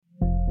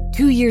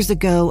2 years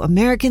ago,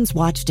 Americans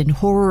watched in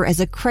horror as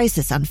a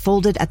crisis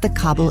unfolded at the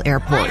Kabul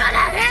airport.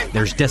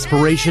 There's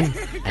desperation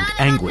and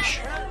anguish.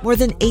 More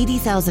than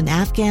 80,000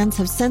 Afghans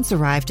have since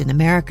arrived in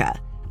America,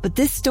 but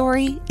this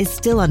story is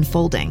still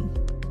unfolding.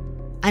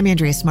 I'm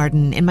Andrea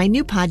Martin. In my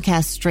new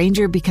podcast,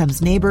 Stranger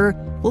Becomes Neighbor,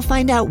 we'll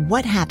find out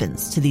what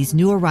happens to these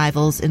new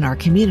arrivals in our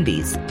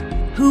communities.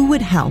 Who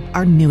would help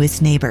our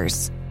newest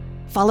neighbors?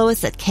 Follow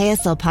us at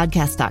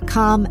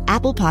kslpodcast.com,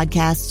 Apple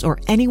Podcasts, or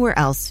anywhere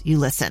else you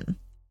listen.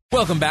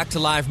 Welcome back to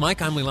Live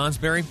Mike. I'm Lee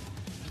Lonsberry.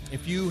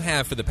 If you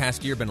have for the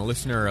past year been a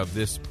listener of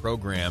this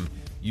program,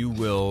 you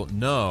will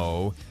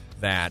know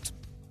that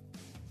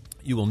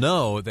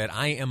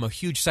I am a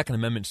huge Second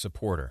Amendment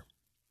supporter.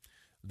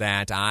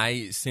 That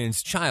I,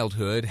 since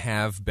childhood,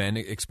 have been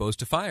exposed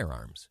to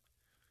firearms.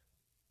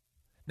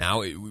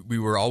 Now, we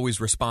were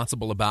always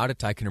responsible about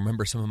it. I can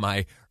remember some of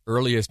my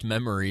earliest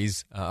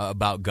memories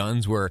about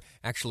guns were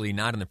actually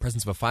not in the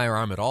presence of a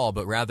firearm at all,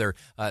 but rather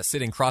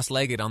sitting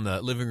cross-legged on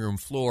the living room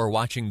floor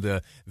watching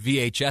the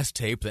VHS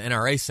tape the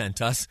NRA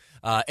sent us.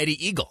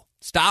 Eddie Eagle,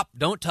 stop,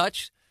 don't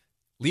touch,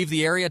 leave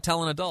the area,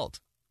 tell an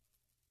adult.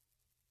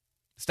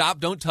 Stop,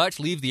 don't touch,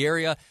 leave the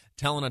area,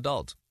 tell an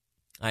adult.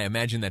 I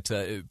imagine that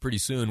pretty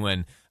soon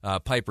when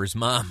Piper's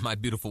mom, my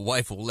beautiful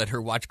wife, will let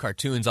her watch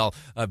cartoons, I'll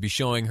be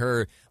showing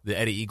her the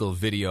Eddie Eagle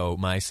video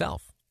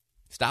myself.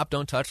 Stop,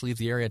 don't touch, leave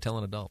the area, tell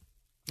an adult.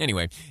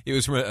 Anyway, it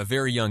was from a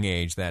very young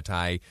age that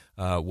I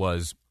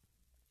was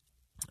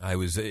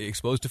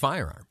exposed to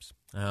firearms.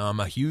 I'm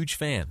a huge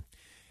fan.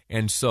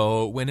 And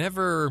so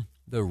whenever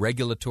the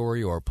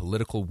regulatory or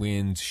political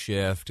winds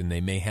shift and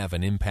they may have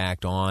an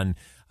impact on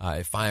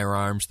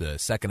firearms, the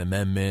Second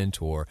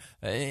Amendment, or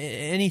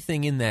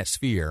anything in that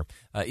sphere,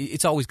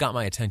 it's always got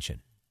my attention.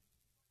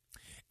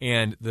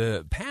 And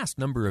the past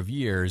number of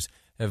years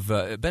have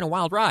been a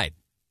wild ride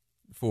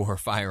for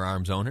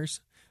firearms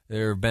owners.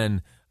 There have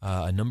been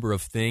a number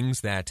of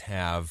things that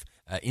have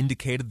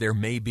indicated there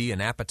may be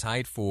an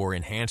appetite for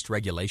enhanced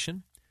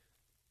regulation.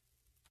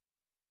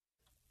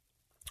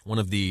 One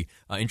of the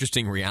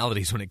interesting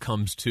realities when it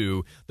comes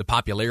to the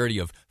popularity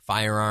of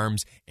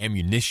firearms,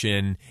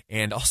 ammunition,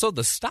 and also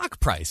the stock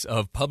price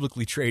of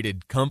publicly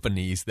traded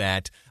companies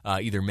that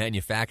either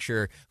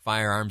manufacture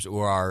firearms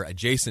or are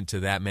adjacent to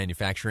that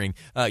manufacturing,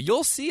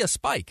 you'll see a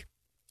spike.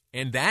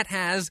 And that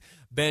has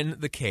been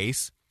the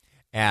case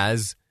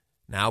as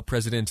now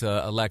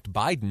President-elect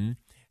Biden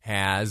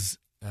has,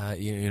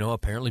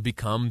 apparently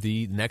become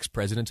the next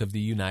president of the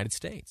United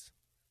States.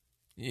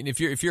 And if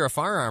you're a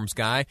firearms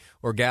guy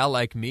or gal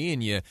like me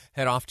and you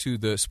head off to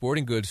the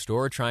sporting goods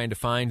store trying to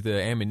find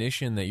the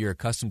ammunition that you're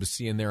accustomed to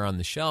seeing there on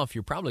the shelf,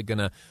 you're probably going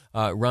to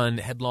run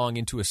headlong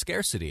into a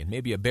scarcity and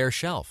maybe a bare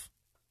shelf.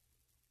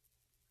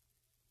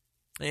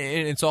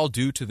 And it's all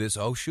due to this,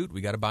 oh, shoot,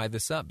 we got to buy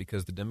this up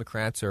because the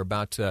Democrats are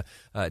about to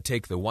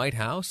take the White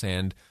House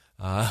and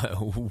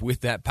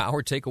with that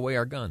power, take away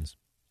our guns.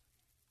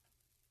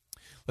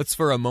 Let's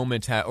for a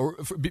moment,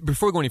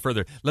 before we go any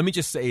further, let me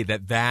just say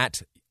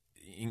that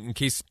in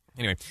case,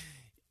 anyway,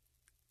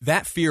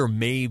 that fear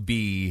may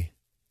be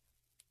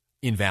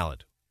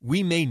invalid.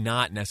 We may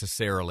not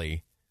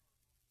necessarily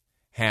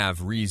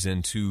have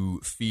reason to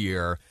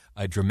fear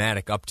a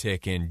dramatic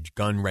uptick in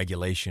gun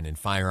regulation and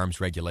firearms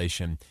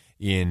regulation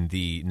in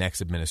the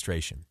next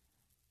administration.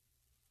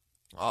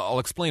 I'll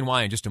explain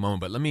why in just a moment,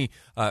 but let me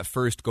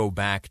first go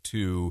back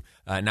to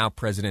now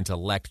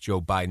President-elect Joe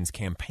Biden's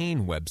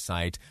campaign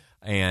website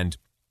and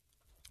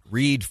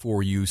read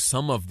for you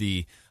some of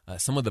the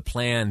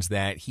plans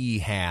that he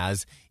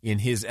has in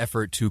his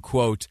effort to,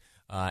 quote,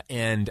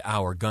 end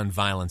our gun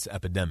violence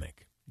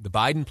epidemic. The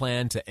Biden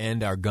plan to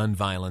end our gun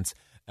violence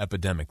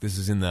epidemic. This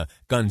is in the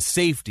gun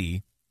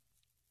safety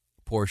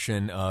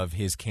portion of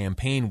his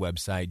campaign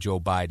website,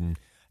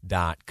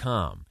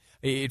 joebiden.com.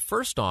 It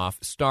first off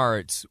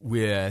starts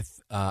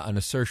with an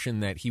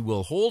assertion that he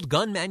will hold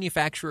gun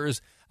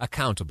manufacturers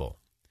accountable.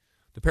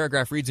 The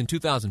paragraph reads, in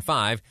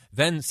 2005,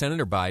 then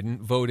Senator Biden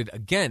voted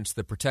against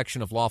the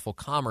Protection of Lawful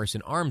Commerce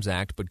in Arms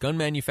Act, but gun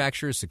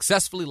manufacturers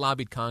successfully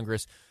lobbied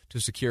Congress to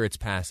secure its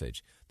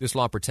passage. This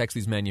law protects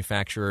these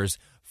manufacturers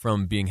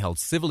from being held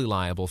civilly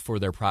liable for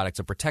their products,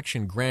 a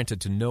protection granted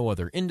to no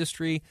other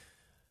industry.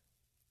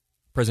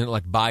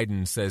 President-elect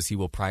Biden says he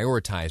will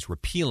prioritize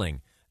repealing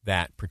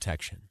that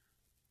protection.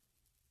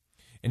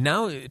 And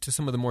now to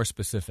some of the more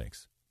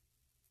specifics.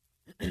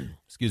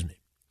 Excuse me.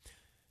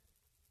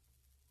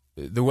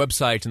 The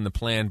website and the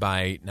plan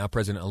by now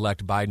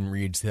President-elect Biden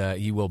reads,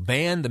 he will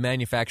ban the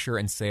manufacture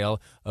and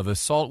sale of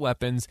assault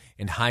weapons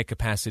and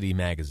high-capacity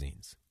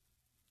magazines.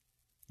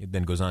 It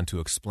then goes on to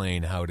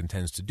explain how it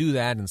intends to do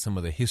that and some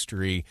of the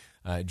history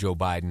Joe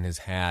Biden has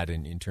had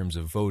in terms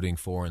of voting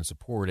for and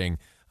supporting,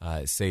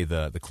 say,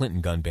 the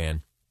Clinton gun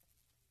ban.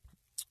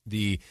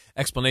 The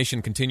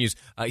explanation continues,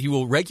 he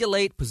will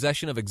regulate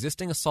possession of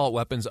existing assault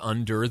weapons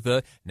under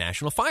the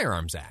National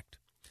Firearms Act.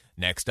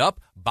 Next up,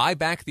 buy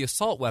back the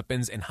assault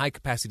weapons and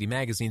high-capacity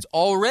magazines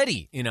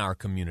already in our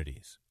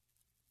communities.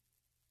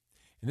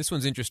 And this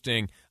one's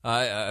interesting.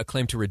 A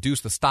claim to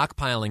reduce the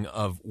stockpiling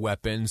of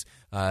weapons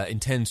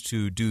intends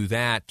to do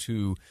that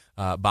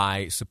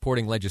by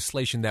supporting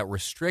legislation that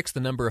restricts the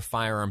number of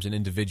firearms an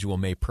individual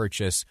may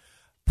purchase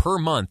per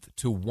month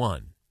to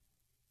one.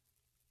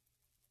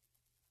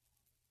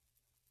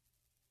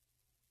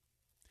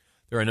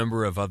 There are a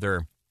number of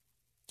other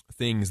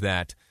things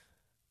that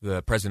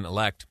the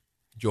president-elect,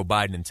 Joe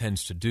Biden,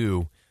 intends to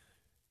do.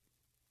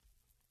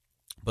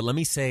 But let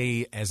me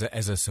say, as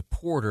a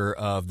supporter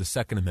of the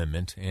Second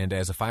Amendment and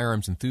as a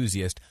firearms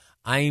enthusiast,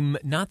 I'm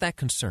not that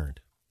concerned.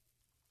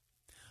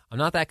 I'm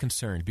not that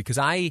concerned because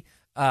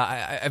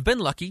I've been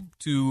lucky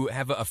to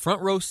have a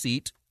front row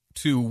seat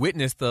to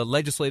witness the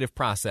legislative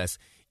process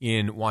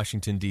in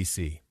Washington,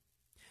 D.C.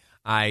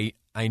 I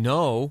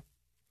know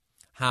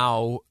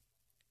how,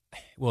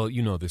 well,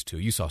 you know this too.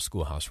 You saw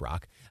Schoolhouse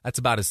Rock. That's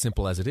about as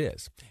simple as it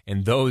is.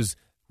 And those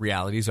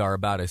realities are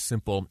about as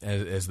simple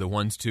as the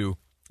ones to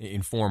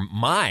inform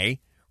my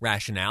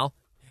rationale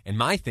and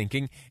my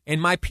thinking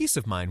and my peace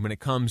of mind when it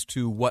comes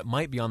to what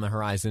might be on the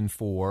horizon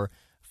for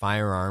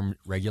firearm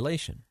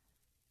regulation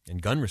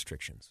and gun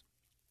restrictions.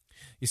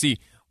 You see,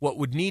 what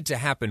would need to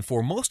happen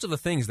for most of the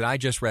things that I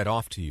just read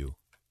off to you,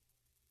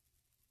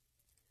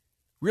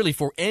 really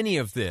for any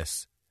of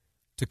this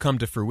to come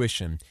to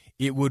fruition,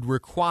 it would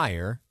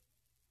require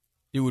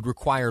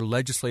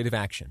legislative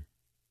action.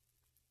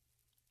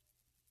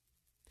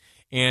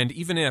 And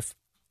even if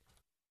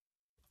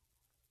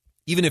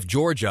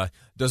Georgia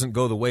doesn't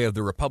go the way of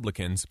the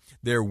Republicans,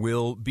 there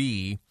will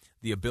be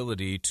the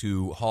ability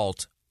to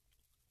halt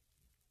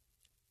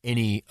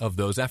any of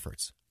those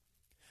efforts.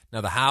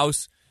 Now, the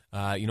House,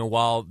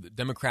 while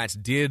Democrats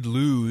did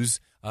lose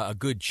a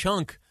good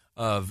chunk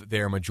of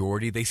their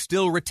majority, they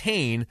still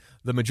retain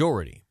the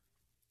majority.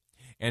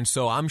 And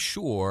so I'm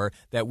sure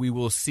that we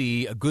will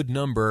see a good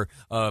number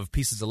of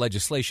pieces of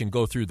legislation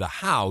go through the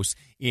House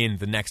in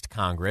the next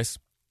Congress,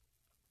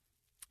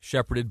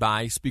 shepherded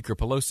by Speaker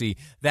Pelosi,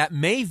 that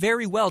may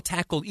very well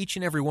tackle each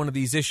and every one of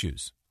these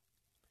issues.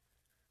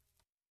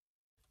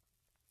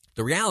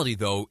 The reality,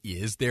 though,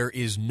 is there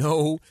is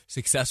no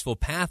successful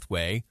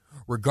pathway,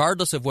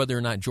 regardless of whether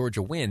or not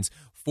Georgia wins,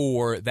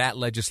 for that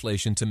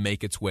legislation to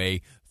make its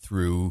way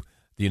through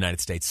the United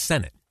States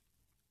Senate.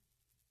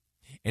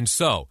 And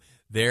so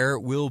there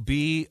will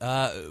be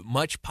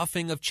much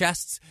puffing of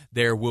chests.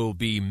 There will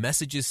be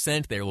messages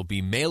sent. There will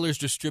be mailers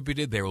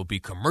distributed. There will be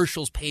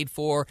commercials paid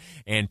for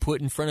and put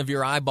in front of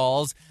your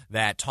eyeballs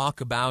that talk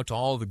about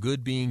all the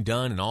good being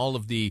done and all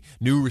of the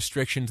new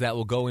restrictions that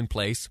will go in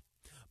place.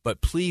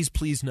 But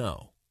please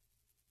know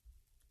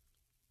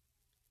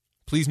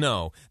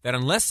that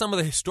unless some of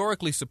the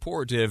historically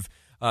supportive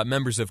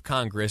members of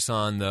Congress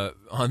on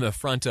the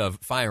front of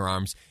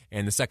firearms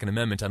and the Second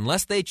Amendment,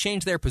 unless they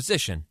change their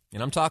position,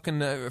 and I'm talking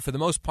for the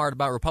most part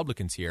about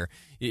Republicans here,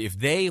 if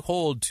they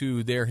hold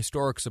to their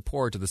historic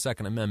support of the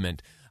Second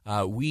Amendment,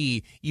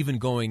 we, even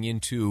going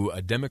into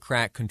a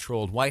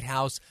Democrat-controlled White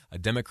House, a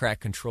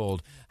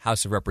Democrat-controlled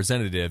House of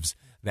Representatives,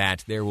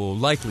 that there will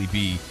likely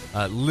be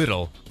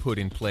little put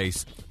in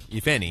place,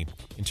 if any,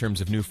 in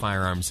terms of new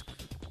firearms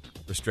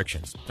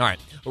restrictions. All right,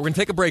 we're going to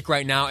take a break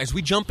right now. As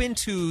we jump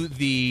into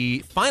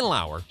the final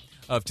hour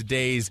of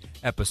today's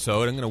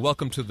episode, I'm going to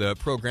welcome to the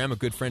program a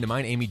good friend of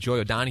mine, Amy Joy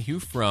O'Donoghue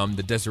from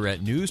the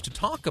Deseret News, to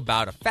talk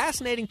about a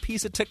fascinating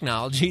piece of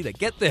technology that,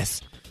 get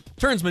this,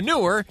 turns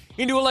manure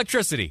into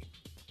electricity.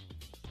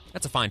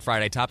 That's a fine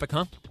Friday topic,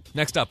 huh?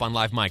 Next up on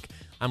Live Mike,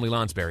 I'm Lee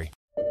Lonsberry.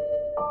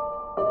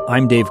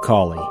 I'm Dave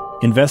Cawley,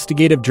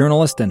 investigative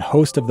journalist and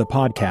host of the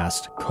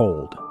podcast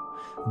Cold.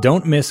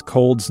 Don't miss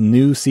Cold's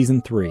new Season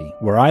 3,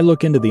 where I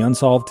look into the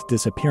unsolved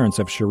disappearance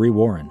of Cherie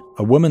Warren,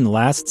 a woman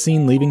last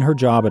seen leaving her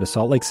job at a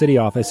Salt Lake City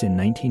office in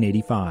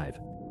 1985.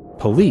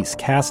 Police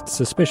cast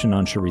suspicion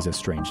on Cherie's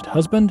estranged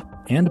husband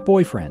and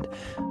boyfriend,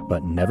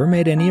 but never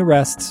made any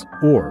arrests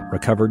or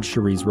recovered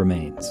Cherie's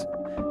remains.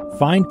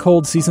 Find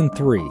Cold Season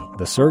 3,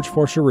 The Search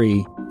for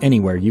Cherie,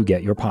 anywhere you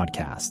get your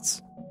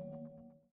podcasts.